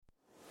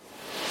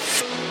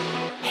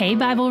Hey,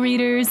 Bible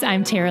readers,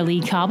 I'm Tara Lee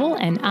Cobble,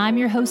 and I'm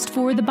your host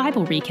for the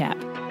Bible Recap.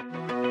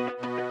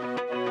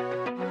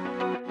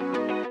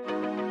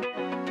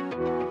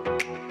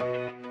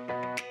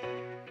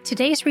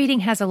 Today's reading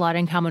has a lot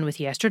in common with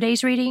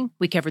yesterday's reading.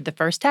 We covered the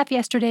first half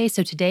yesterday,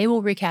 so today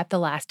we'll recap the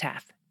last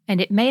half.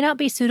 And it may not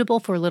be suitable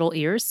for little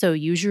ears, so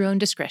use your own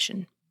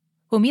discretion.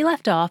 When we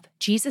left off,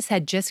 Jesus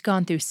had just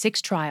gone through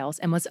 6 trials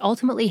and was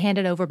ultimately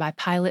handed over by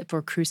Pilate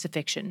for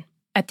crucifixion.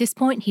 At this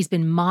point, he's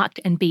been mocked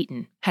and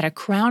beaten, had a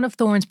crown of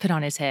thorns put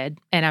on his head,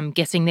 and I'm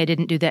guessing they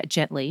didn't do that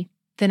gently.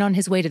 Then on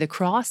his way to the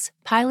cross,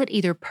 Pilate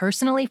either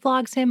personally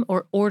flogs him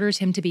or orders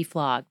him to be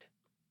flogged.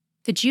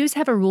 The Jews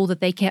have a rule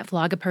that they can't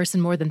flog a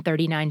person more than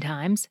 39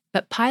 times,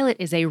 but Pilate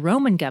is a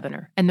Roman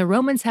governor, and the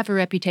Romans have a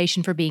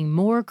reputation for being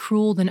more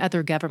cruel than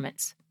other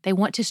governments. They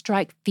want to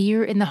strike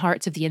fear in the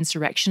hearts of the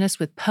insurrectionists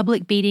with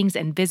public beatings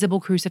and visible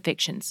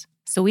crucifixions.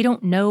 So we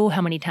don't know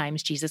how many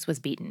times Jesus was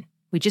beaten.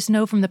 We just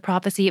know from the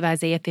prophecy of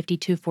Isaiah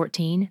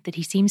 52:14 that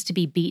he seems to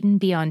be beaten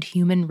beyond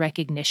human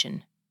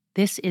recognition.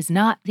 This is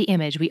not the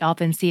image we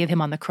often see of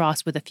him on the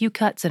cross with a few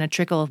cuts and a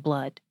trickle of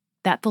blood.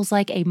 That feels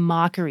like a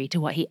mockery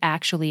to what he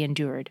actually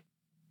endured.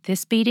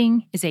 This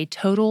beating is a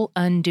total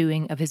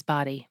undoing of his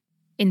body.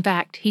 In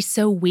fact, he's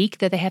so weak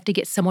that they have to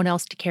get someone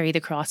else to carry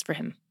the cross for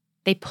him.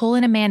 They pull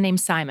in a man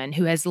named Simon,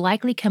 who has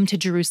likely come to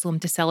Jerusalem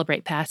to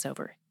celebrate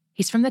Passover.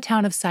 He's from the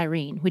town of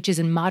Cyrene, which is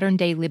in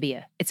modern-day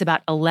Libya. It's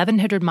about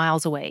 1,100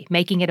 miles away,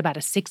 making it about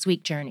a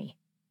 6-week journey.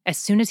 As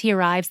soon as he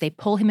arrives, they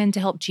pull him in to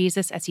help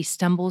Jesus as he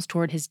stumbles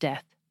toward his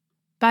death.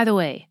 By the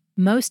way,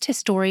 most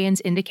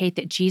historians indicate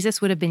that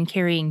Jesus would have been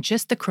carrying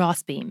just the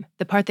crossbeam,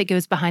 the part that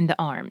goes behind the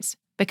arms,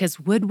 because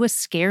wood was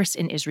scarce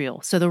in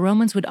Israel, so the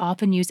Romans would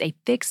often use a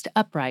fixed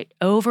upright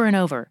over and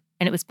over,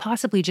 and it was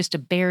possibly just a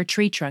bare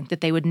tree trunk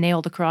that they would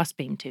nail the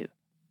crossbeam to.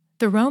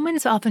 The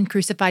Romans often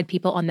crucified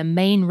people on the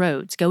main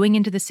roads going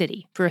into the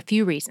city for a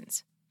few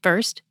reasons.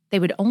 First, they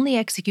would only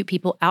execute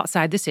people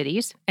outside the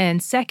cities,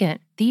 and second,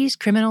 these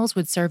criminals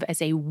would serve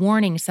as a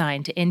warning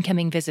sign to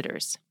incoming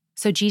visitors.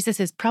 So Jesus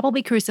is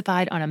probably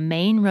crucified on a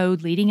main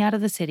road leading out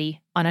of the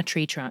city on a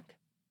tree trunk.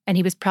 And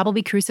he was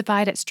probably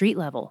crucified at street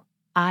level,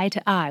 eye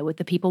to eye with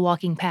the people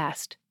walking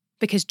past,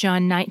 because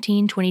John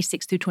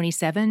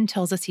 19:26-27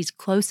 tells us he's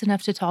close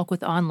enough to talk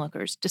with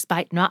onlookers,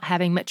 despite not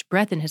having much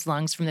breath in his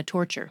lungs from the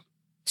torture.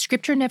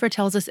 Scripture never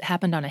tells us it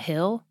happened on a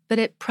hill, but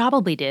it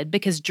probably did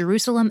because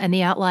Jerusalem and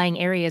the outlying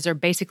areas are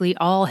basically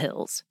all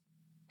hills.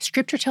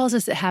 Scripture tells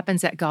us it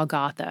happens at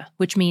Golgotha,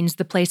 which means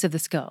the place of the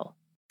skull.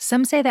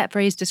 Some say that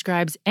phrase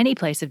describes any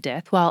place of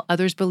death, while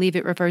others believe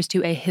it refers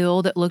to a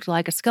hill that looked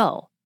like a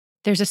skull.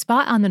 There's a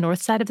spot on the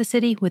north side of the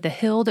city with a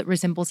hill that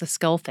resembles a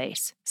skull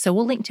face, so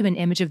we'll link to an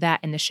image of that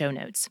in the show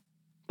notes.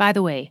 By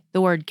the way,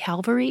 the word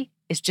Calvary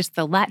is just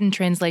the Latin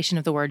translation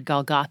of the word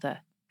Golgotha,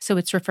 so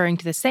it's referring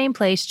to the same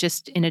place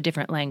just in a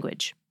different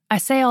language. I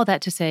say all that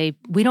to say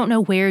we don't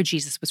know where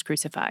Jesus was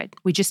crucified.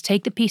 We just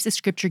take the pieces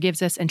Scripture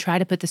gives us and try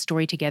to put the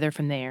story together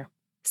from there.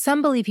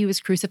 Some believe he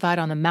was crucified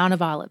on the Mount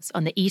of Olives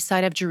on the east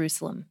side of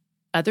Jerusalem.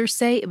 Others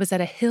say it was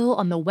at a hill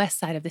on the west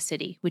side of the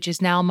city, which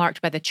is now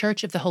marked by the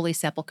Church of the Holy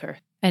Sepulchre.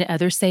 And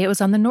others say it was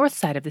on the north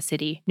side of the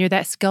city, near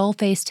that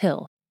skull-faced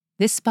hill.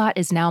 This spot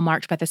is now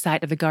marked by the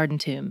site of the Garden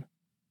Tomb.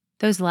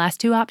 Those last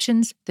two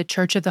options, the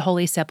Church of the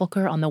Holy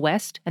Sepulchre on the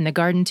west and the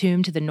Garden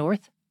Tomb to the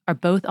north, are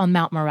both on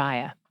Mount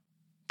Moriah.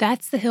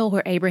 That's the hill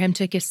where Abraham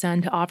took his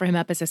son to offer him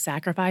up as a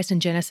sacrifice in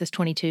Genesis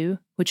 22,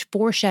 which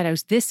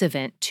foreshadows this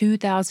event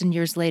 2,000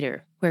 years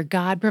later, where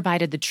God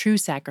provided the true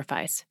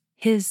sacrifice,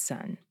 his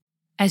son.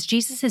 As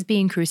Jesus is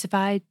being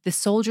crucified, the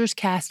soldiers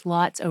cast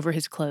lots over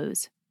his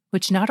clothes,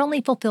 which not only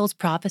fulfills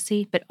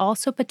prophecy, but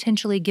also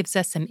potentially gives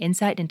us some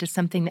insight into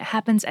something that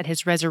happens at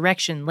his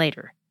resurrection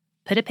later.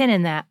 Put a pin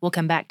in that, we'll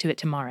come back to it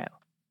tomorrow.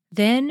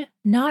 Then,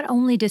 not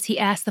only does he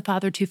ask the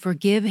Father to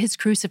forgive his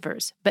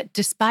crucifers, but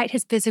despite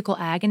his physical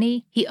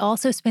agony, he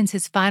also spends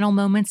his final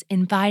moments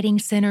inviting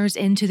sinners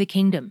into the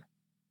kingdom.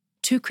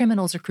 2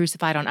 criminals are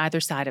crucified on either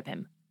side of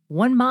him.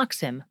 One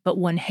mocks him, but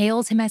one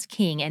hails him as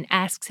king and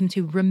asks him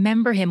to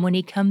remember him when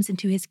he comes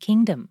into his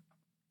kingdom.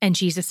 And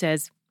Jesus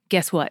says,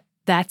 "Guess what?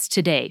 That's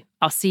today.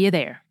 I'll see you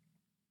there."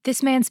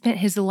 This man spent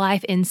his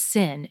life in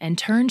sin and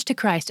turned to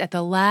Christ at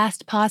the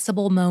last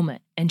possible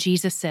moment, and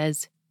Jesus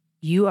says,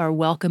 "You are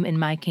welcome in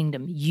my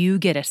kingdom. You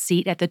get a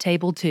seat at the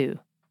table too."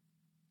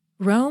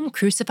 Rome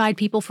crucified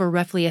people for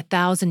roughly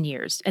 1,000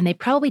 years, and they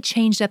probably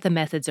changed up the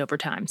methods over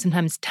time,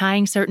 sometimes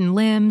tying certain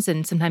limbs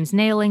and sometimes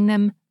nailing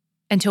them.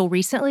 Until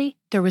recently,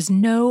 there was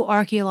no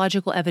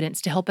archaeological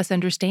evidence to help us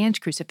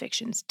understand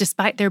crucifixions,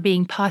 despite there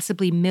being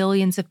possibly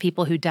millions of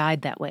people who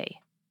died that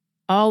way.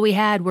 All we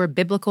had were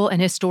biblical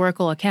and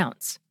historical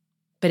accounts.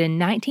 But in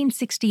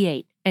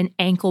 1968, an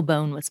ankle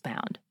bone was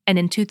found, and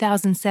in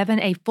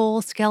 2007, a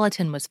full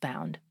skeleton was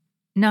found.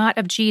 Not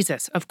of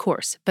Jesus, of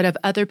course, but of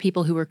other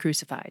people who were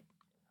crucified.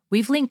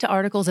 We've linked to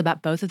articles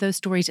about both of those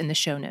stories in the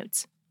show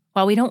notes.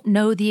 While we don't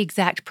know the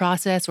exact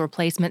process or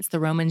placements the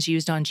Romans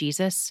used on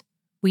Jesus,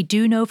 we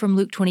do know from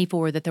Luke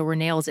 24 that there were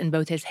nails in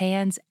both his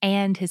hands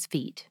and his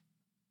feet.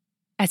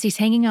 As he's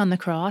hanging on the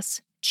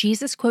cross,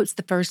 Jesus quotes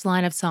the first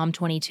line of Psalm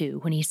 22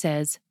 when he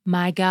says,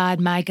 my God,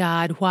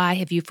 why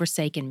have you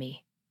forsaken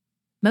me?"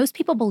 Most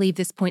people believe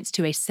this points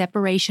to a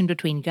separation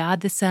between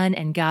God the Son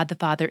and God the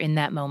Father in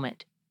that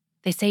moment.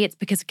 They say it's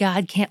because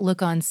God can't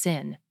look on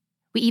sin.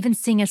 We even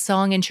sing a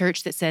song in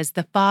church that says,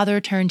 "The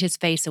Father turned his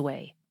face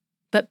away."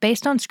 But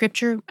based on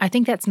Scripture, I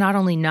think that's not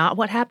only not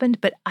what happened,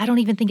 but I don't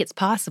even think it's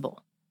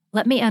possible.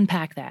 Let me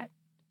unpack that.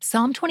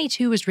 Psalm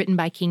 22 was written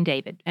by King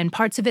David, and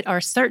parts of it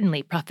are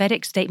certainly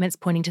prophetic statements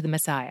pointing to the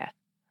Messiah.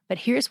 But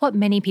here's what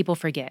many people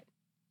forget.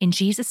 In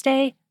Jesus'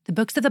 day, the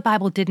books of the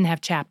Bible didn't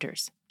have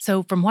chapters.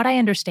 So from what I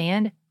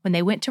understand, when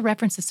they went to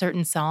reference a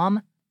certain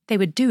psalm, they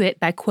would do it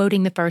by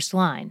quoting the first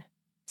line.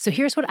 So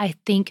here's what I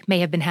think may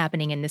have been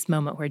happening in this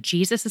moment where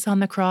Jesus is on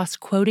the cross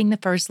quoting the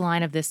first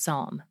line of this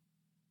psalm.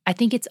 I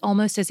think it's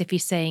almost as if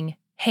he's saying,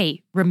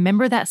 hey,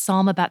 remember that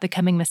psalm about the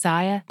coming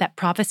Messiah, that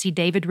prophecy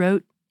David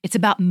wrote? It's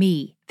about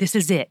me. This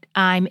is it.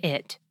 I'm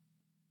it.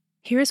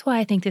 Here's why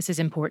I think this is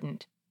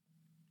important.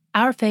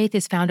 Our faith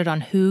is founded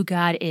on who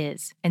God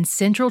is, and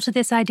central to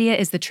this idea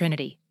is the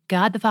Trinity.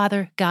 God the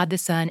Father, God the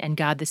Son, and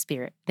God the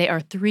Spirit. They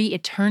are three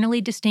eternally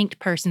distinct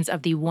persons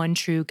of the one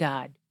true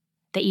God.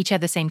 They each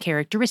have the same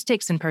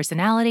characteristics and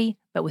personality,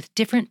 but with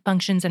different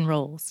functions and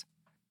roles.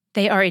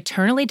 They are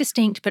eternally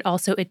distinct, but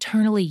also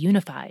eternally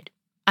unified.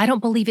 I don't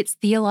believe it's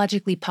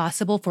theologically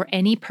possible for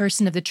any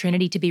person of the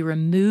Trinity to be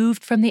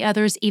removed from the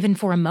others even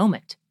for a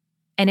moment.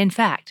 And in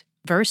fact,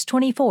 verse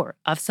 24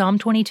 of Psalm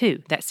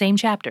 22, that same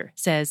chapter,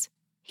 says,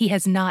 "He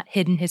has not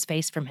hidden his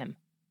face from him."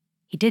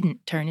 He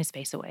didn't turn his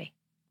face away.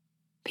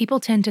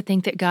 People tend to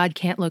think that God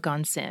can't look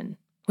on sin,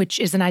 which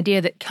is an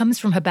idea that comes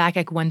from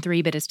Habakkuk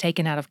 1:3 but is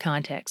taken out of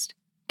context.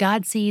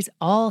 God sees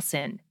all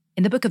sin.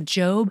 In the book of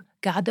Job,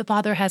 God the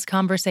Father has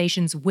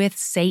conversations with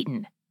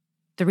Satan.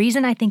 The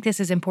reason I think this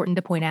is important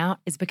to point out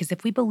is because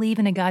if we believe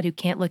in a God who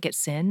can't look at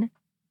sin,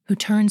 who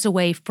turns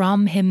away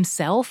from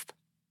himself,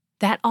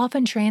 that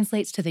often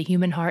translates to the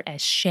human heart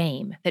as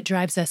shame that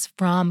drives us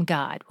from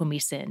God when we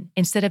sin,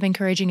 instead of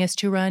encouraging us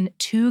to run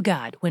to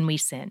God when we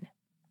sin.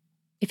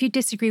 If you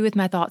disagree with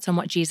my thoughts on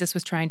what Jesus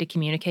was trying to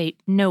communicate,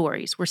 no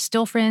worries. We're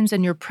still friends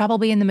and you're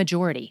probably in the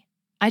majority.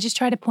 I just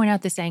try to point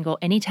out this angle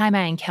anytime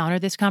I encounter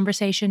this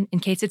conversation in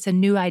case it's a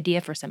new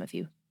idea for some of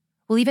you.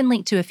 We'll even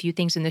link to a few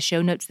things in the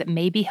show notes that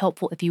may be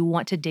helpful if you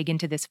want to dig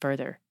into this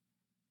further.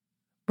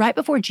 Right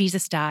before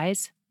Jesus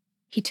dies,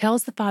 he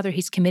tells the Father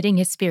he's committing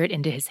his Spirit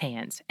into his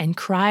hands and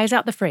cries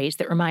out the phrase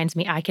that reminds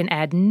me I can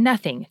add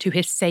nothing to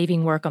his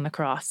saving work on the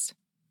cross.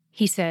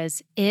 He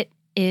says, "It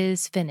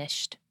is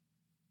finished."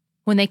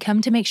 When they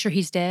come to make sure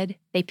he's dead,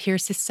 they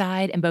pierce his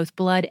side and both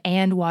blood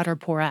and water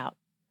pour out.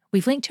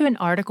 We've linked to an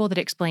article that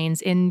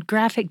explains in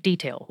graphic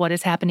detail what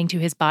is happening to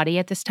his body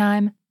at this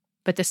time,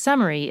 but the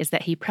summary is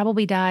that he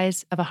probably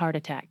dies of a heart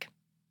attack.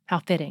 How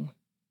fitting.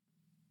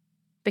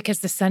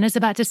 Because the sun is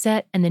about to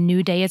set and the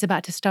new day is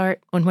about to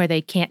start, when where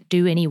they can't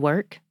do any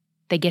work,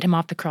 they get him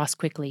off the cross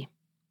quickly.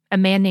 A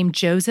man named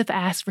Joseph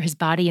asks for his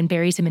body and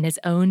buries him in his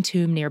own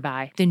tomb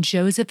nearby. Then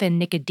Joseph and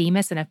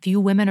Nicodemus and a few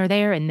women are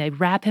there and they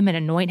wrap him and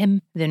anoint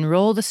him, then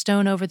roll the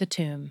stone over the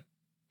tomb.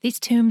 These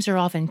tombs are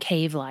often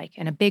cave-like,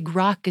 and a big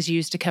rock is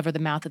used to cover the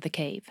mouth of the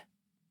cave.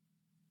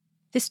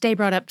 This day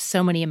brought up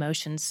so many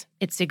emotions.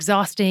 It's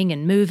exhausting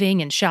and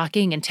moving and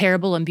shocking and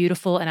terrible and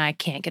beautiful, and I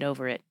can't get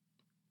over it.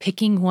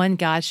 Picking one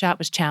God shot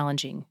was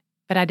challenging,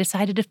 but I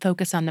decided to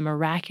focus on the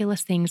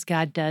miraculous things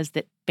God does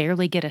that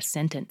barely get a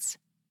sentence.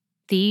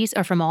 These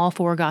are from all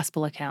four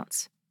gospel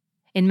accounts.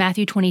 In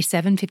Matthew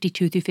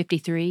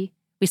 27:52-53,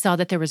 we saw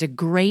that there was a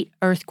great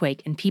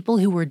earthquake and people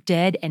who were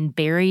dead and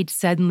buried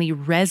suddenly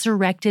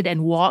resurrected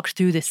and walked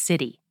through the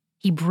city.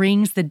 He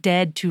brings the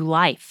dead to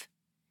life.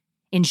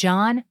 In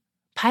John,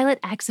 Pilate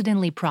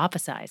accidentally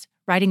prophesies,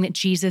 writing that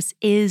Jesus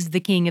is the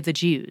King of the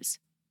Jews.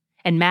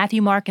 And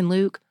Matthew, Mark, and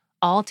Luke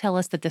all tell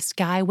us that the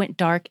sky went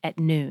dark at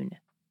noon.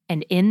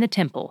 And in the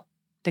temple,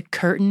 the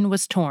curtain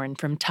was torn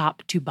from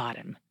top to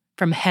bottom,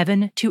 from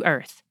heaven to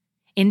earth,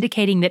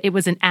 indicating that it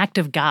was an act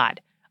of God,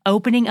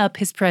 opening up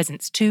his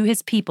presence to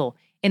his people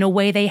in a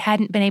way they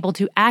hadn't been able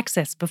to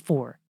access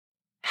before.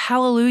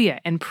 Hallelujah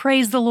and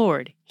praise the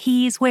Lord.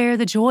 He's where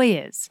the joy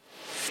is.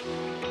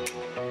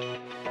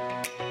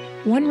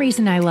 One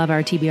reason I love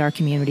our TBR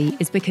community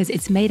is because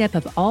it's made up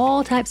of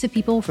all types of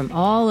people from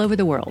all over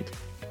the world.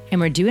 And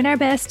we're doing our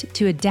best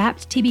to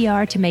adapt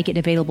TBR to make it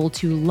available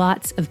to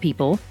lots of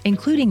people,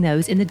 including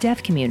those in the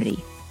deaf community.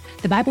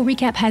 The Bible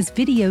Recap has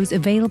videos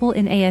available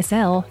in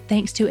ASL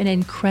thanks to an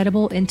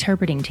incredible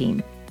interpreting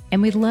team.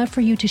 And we'd love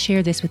for you to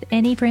share this with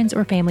any friends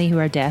or family who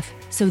are deaf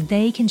so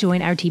they can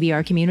join our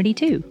TBR community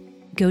too.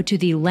 Go to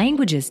the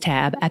Languages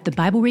tab at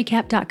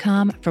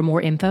thebiblerecap.com for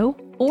more info,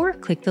 or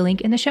click the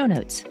link in the show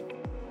notes.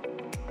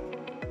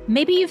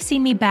 Maybe you've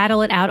seen me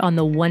battle it out on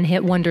the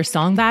One-Hit Wonder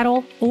Song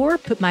Battle, or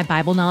put my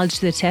Bible knowledge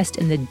to the test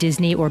in the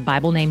Disney or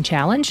Bible Name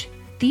Challenge.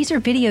 These are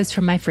videos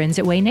from my friends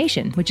at Way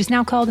Nation, which is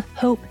now called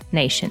Hope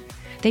Nation.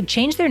 They've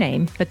changed their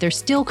name, but they're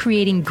still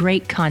creating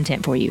great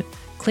content for you.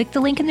 Click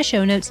the link in the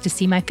show notes to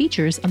see my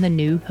features on the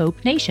new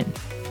Hope Nation.